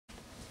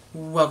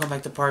Welcome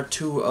back to part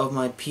 2 of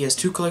my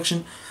PS2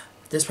 collection.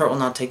 This part will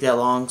not take that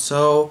long,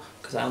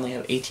 because I only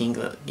have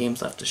 18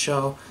 games left to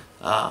show.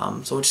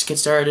 So we'll just get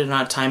started. I'm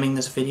not timing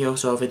this video,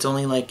 so if it's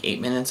only like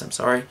 8 minutes, I'm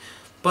sorry.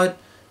 But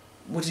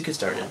we'll just get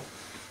started.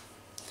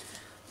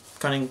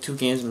 Cutting 2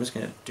 games, I'm just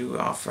going to do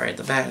off right at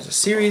the back as a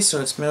series. So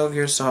it's Metal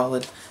Gear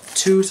Solid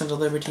 2, Sons of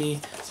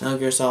Liberty, Metal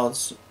Gear Solid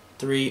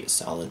 3,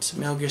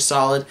 Metal Gear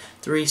Solid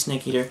 3,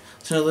 Snake Eater.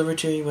 Sons of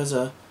Liberty was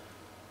a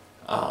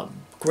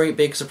great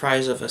big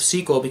surprise of a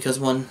sequel because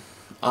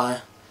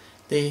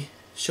they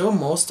show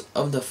most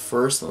of the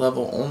first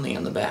level only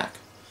on the back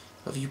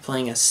of you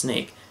playing as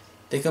Snake.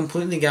 They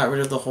completely got rid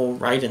of the whole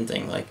Raiden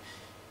thing. Like,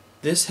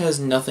 this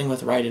has nothing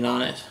with Raiden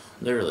on it,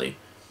 literally.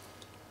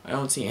 I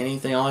don't see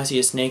anything. All I see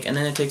is Snake, and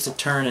then it takes a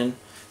turn and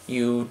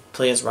you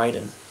play as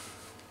Raiden.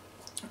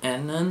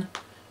 And then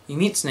you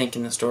meet Snake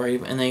in the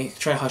story, and they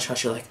try to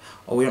hush-hush. You're like,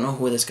 oh, we don't know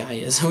who this guy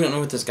is. We don't know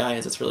what this guy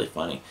is. It's really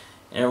funny.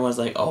 And everyone's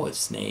like, oh, it's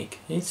Snake.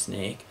 It's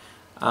Snake.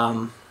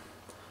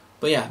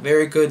 But yeah,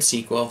 very good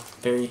sequel.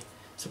 Very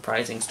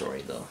surprising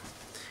story, though.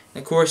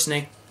 And of course,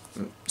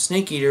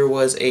 Snake Eater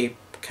was a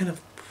kind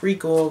of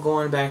prequel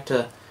going back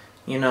to,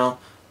 you know,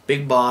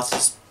 Big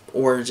Boss's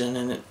origin,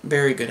 and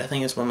very good. I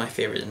think it's one of my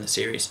favorites in the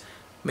series.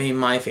 Maybe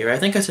my favorite. I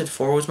think I said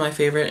 4 was my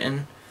favorite,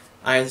 and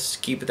I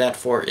keep that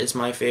 4 is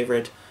my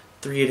favorite.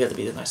 3 would have to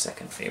be my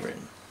second favorite.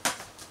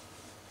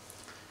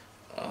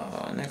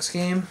 Next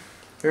game.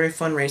 Very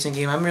fun racing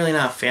game. I'm really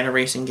not a fan of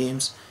racing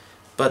games,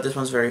 but this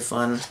one's very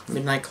fun.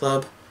 Midnight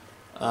Club.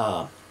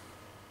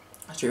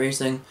 Street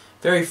racing.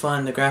 Very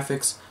fun. The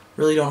graphics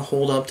really don't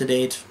hold up to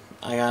date.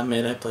 I gotta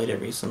admit, I played it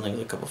recently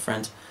with a couple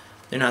friends.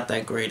 They're not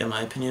that great in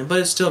my opinion, but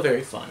it's still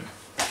very fun.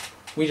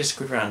 We just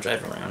screw around,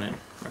 drive around, and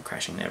we're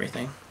crashing and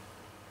everything.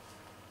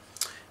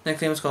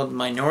 Next game is called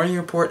Minority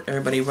Report.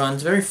 Everybody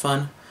runs. Very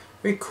fun.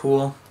 Very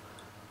cool.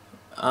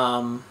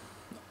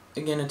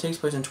 Again, it takes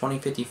place in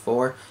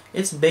 2054.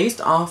 It's based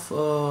off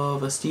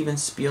of a Steven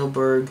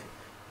Spielberg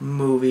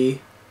movie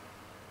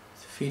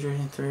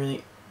featuring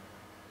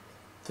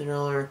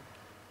thriller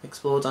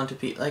explodes onto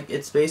people. Like,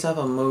 it's based off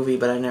a movie,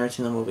 but I've never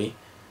seen the movie.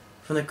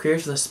 From the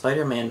creators of the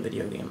Spider-Man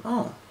video game.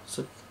 Oh,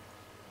 so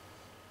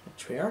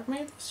Treyarch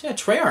made this? Yeah,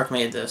 Treyarch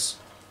made this.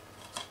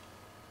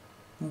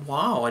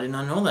 Wow, I did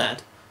not know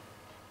that.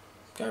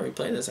 Gotta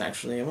replay this,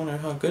 actually. I wonder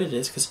how good it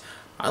is, because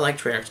I like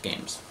Treyarch's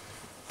games.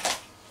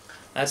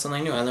 That's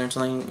something new. You learn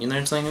something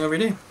new every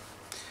day.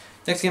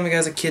 Next game I got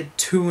as a kid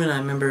too, and I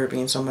remember it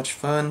being so much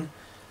fun,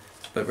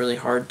 but really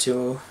hard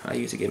to. I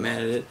used to get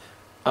mad at it.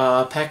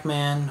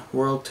 Pac-Man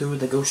World 2,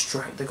 the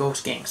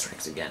Ghost Gang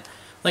strikes again.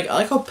 Like, I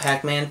like how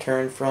Pac-Man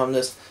turned from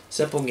this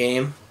simple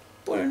game,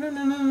 and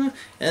then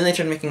they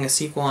tried making a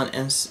sequel on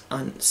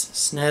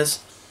SNES,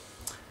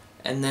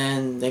 and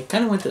then they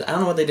kind of went to, I don't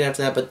know what they did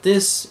after that, but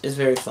this is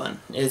very fun.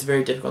 It is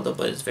very difficult though,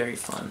 but it's very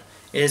fun.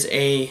 It is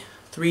a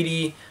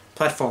 3D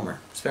platformer.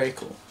 It's very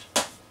cool.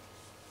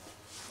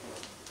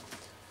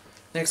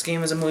 Next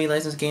game is a movie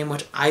license game,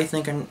 which I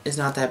think is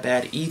not that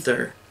bad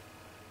either.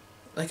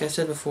 Like I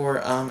said before,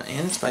 and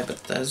it's by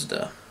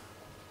Bethesda.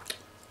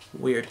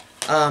 Weird.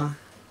 Like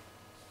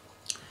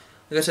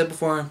I said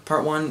before in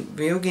part 1,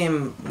 video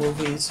game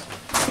movies.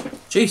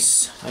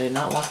 Jeez, I did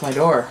not lock my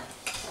door.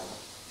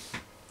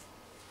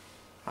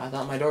 I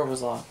thought my door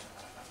was locked.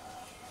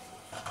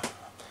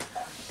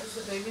 Is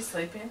the baby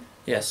sleeping?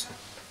 Yes.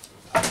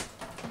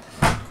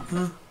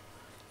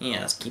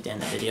 Yeah, let's keep that in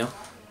the video.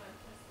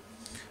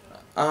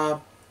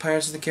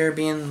 Pirates of the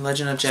Caribbean,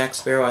 Legend of Jack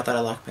Sparrow. I thought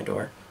I locked my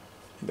door.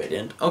 But I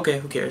didn't. Okay,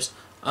 who cares?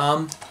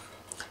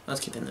 Let's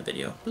keep it in the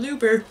video.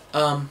 Blooper.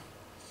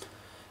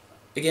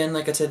 Again,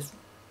 like I said,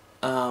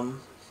 wow,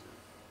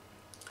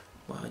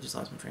 I just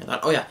lost my train of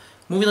thought. Oh yeah,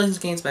 movie license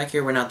games back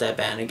here were not that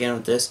bad. Again,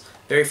 with this,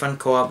 very fun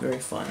co-op, very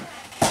fun.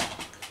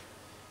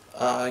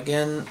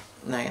 Again,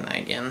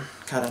 again.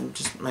 God,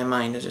 my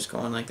mind is just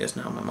going like this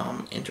now. My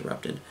mom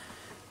interrupted.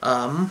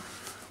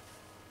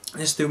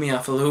 This threw me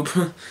off a loop.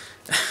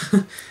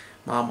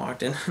 Mom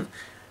walked in.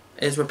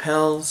 Is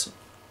Rappel's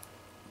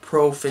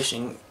Pro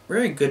Fishing.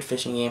 Very good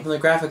fishing game. From the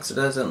graphics, it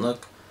doesn't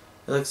look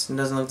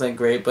like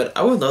great, but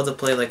I would love to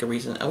play like a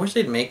recent. I wish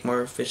they'd make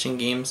more fishing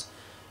games,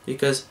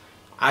 because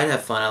I'd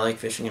have fun. I like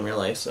fishing in real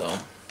life, so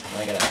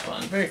I gotta have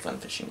fun. Very fun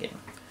fishing game.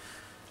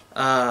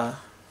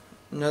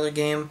 Another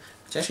game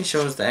which actually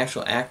shows the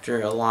actual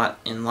actor a lot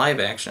in live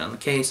action on the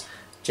case.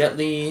 Jet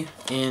Li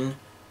in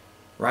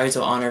Rise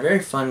of Honor. Very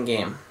fun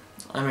game.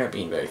 I remember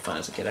being very fun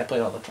as a kid. I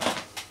played all the time.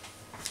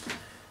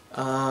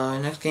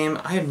 Next game,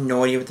 I have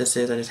no idea what this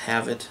is. I just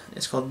have it.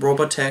 It's called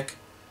Robotech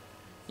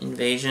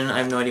Invasion. I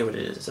have no idea what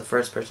it is. It's a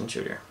first-person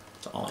shooter.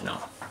 That's all I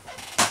know.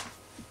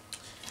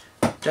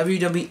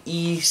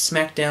 WWE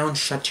SmackDown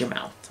Shut Your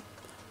Mouth.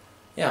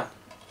 Yeah,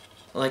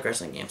 I like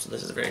wrestling games, so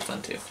this is very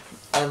fun too.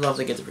 I love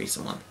to get the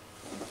recent one.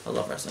 I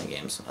love wrestling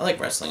games. I like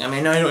wrestling. I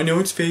mean, I know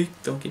it's fake.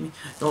 Don't get me.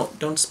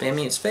 Don't spam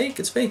me. It's fake.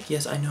 It's fake.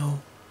 Yes, I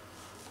know.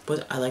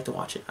 But I like to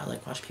watch it. I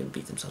like watching people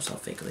beat themselves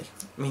up fakely.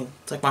 I mean,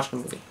 it's like watching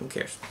a movie. Who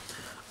cares?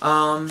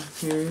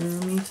 Here,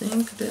 let me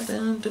think.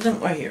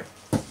 Right here.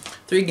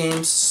 3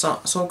 games.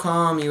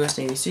 SOCOM, U.S.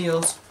 Navy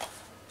SEALs.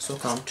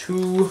 SOCOM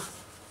 2,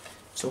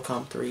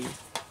 SOCOM 3.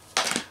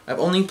 I've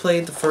only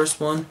played the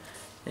first one.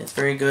 It's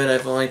very good.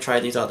 I've only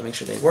tried these out to make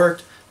sure they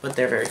worked, but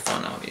they're very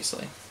fun,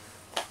 obviously.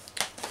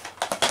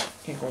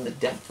 Can't go into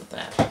depth with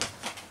that.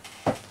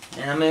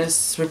 And I'm going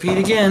to repeat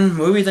again,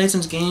 movie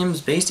license games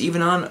based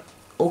even on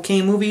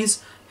okay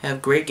movies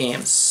have great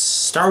games.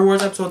 Star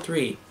Wars Episode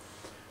 3.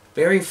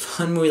 Very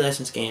fun movie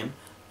license game.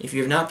 If you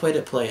have not played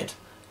it, play it.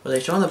 What they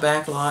show on the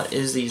back a lot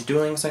is these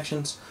dueling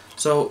sections.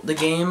 So the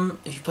game,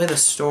 if you play the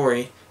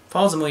story,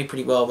 follows the movie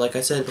pretty well, like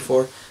I said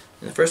before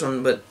in the first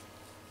one, but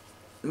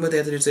what they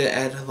have to do is they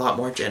add a lot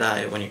more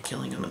Jedi when you're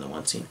killing them in the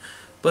one scene.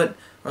 But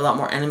a lot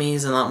more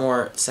enemies and a lot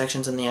more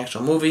sections in the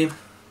actual movie.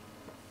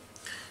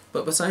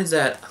 But besides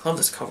that, I love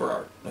this cover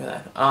art. Look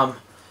at that.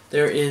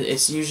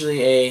 It's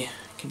usually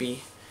can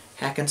be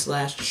hack and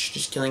slash,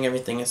 just killing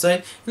everything in sight.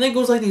 And then it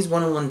goes like these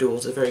one-on-one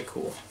duels. It's very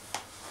cool.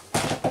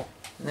 The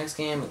next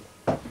game,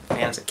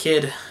 as a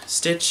kid,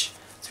 Stitch,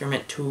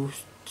 Experiment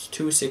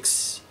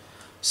 626.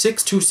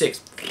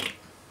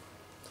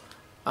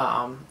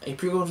 A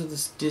prequel to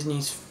this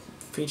Disney's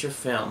feature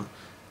film,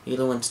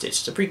 Lilo and Stitch.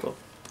 It's a prequel.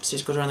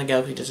 Stitch goes around the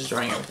galaxy just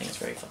destroying everything. It's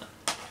very fun.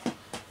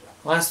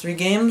 Last 3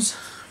 games.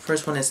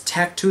 First one is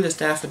Tac 2, The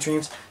Staff of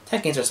Dreams.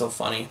 Tac games are so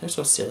funny. They're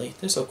so silly.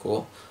 They're so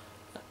cool.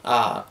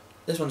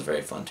 This one's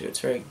very fun too.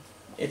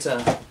 It's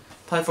a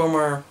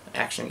platformer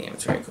action game.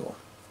 It's very cool.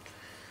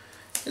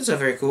 This is a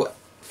very cool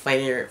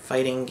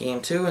fighting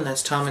game too, and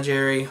that's Tom and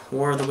Jerry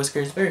War of the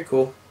Whiskers. Very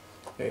cool.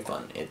 Very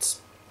fun. It's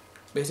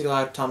basically a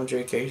lot of Tom and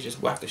Jerry characters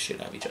just whack the shit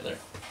out of each other.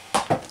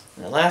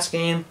 And the last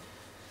game,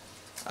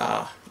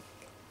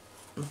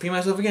 repeat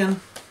myself again.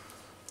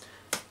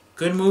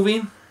 Good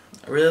movie.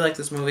 I really like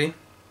this movie.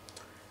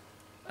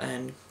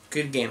 And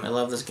good game. I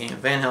love this game.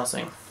 Van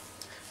Helsing.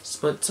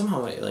 But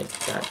somehow I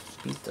got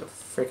beat the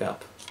frick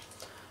up.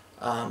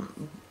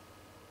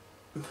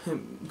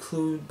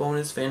 Include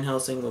bonus Van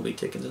Helsing movie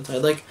tickets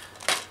inside. I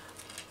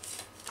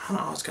don't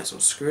know, this got so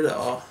screwed up.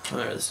 Oh,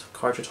 whatever, this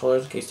cartridge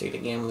holder in case you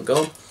take the game to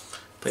go.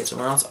 Play it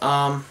somewhere else.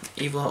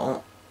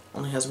 Evil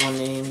only has one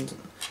name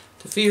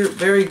to fear.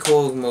 Very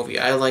cool movie.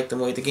 I like the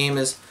movie. The game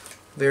is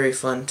very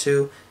fun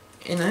too.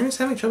 And I'm just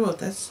having trouble with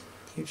that.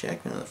 Hugh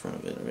Jackman on the front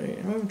of it.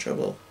 I'm having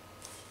trouble.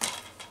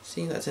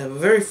 See, that's a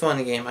very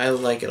fun game. I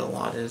like it a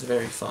lot. It is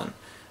very fun.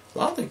 A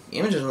lot of the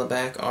images on the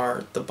back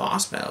are the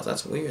boss battles.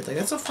 That's weird.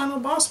 That's a final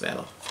boss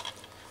battle.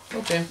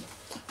 Okay.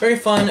 Very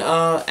fun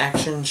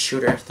action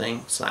shooter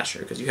thing, slasher,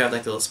 because you have the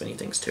little spinny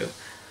things too.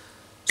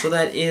 So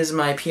that is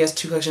my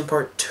PS2 Collection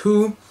Part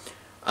 2.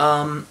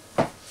 Yeah,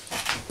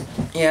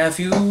 if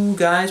you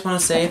guys want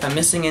to say if I'm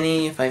missing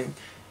any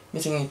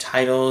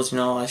titles,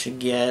 I should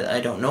get, I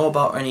don't know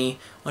about any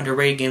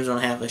underrated games I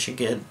don't have I should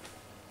get.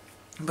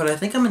 But I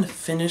think I'm going to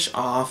finish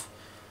off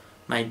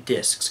my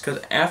discs,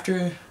 because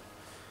after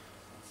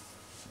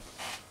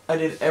I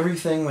did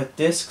everything with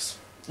discs,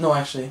 no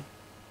actually,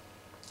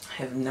 I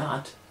have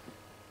not.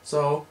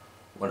 So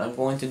what I'm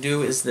going to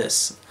do is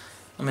this.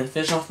 I'm going to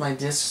finish off my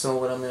discs, so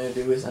what I'm going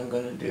to do is I'm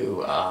going to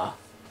do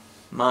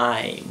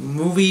my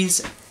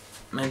movies.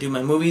 I'm going to do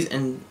my movies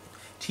and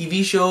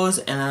TV shows,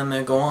 and I'm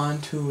going to go on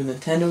to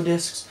Nintendo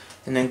discs,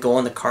 and then go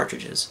on the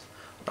cartridges.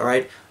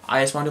 Alright?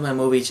 I just want to do my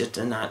movies just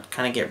to not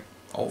kind of get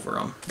over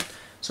them.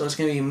 So it's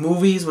going to be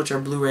movies, which are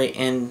Blu-ray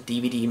and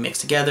DVD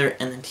mixed together,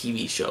 and then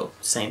TV show.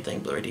 Same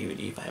thing, Blu-ray,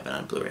 DVD, if I have it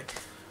on Blu-ray.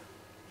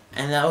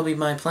 And that will be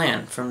my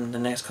plan from the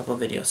next couple of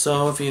videos.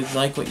 So if you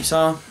like what you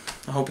saw,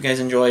 I hope you guys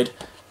enjoyed.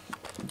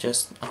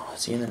 I'll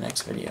see you in the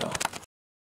next video.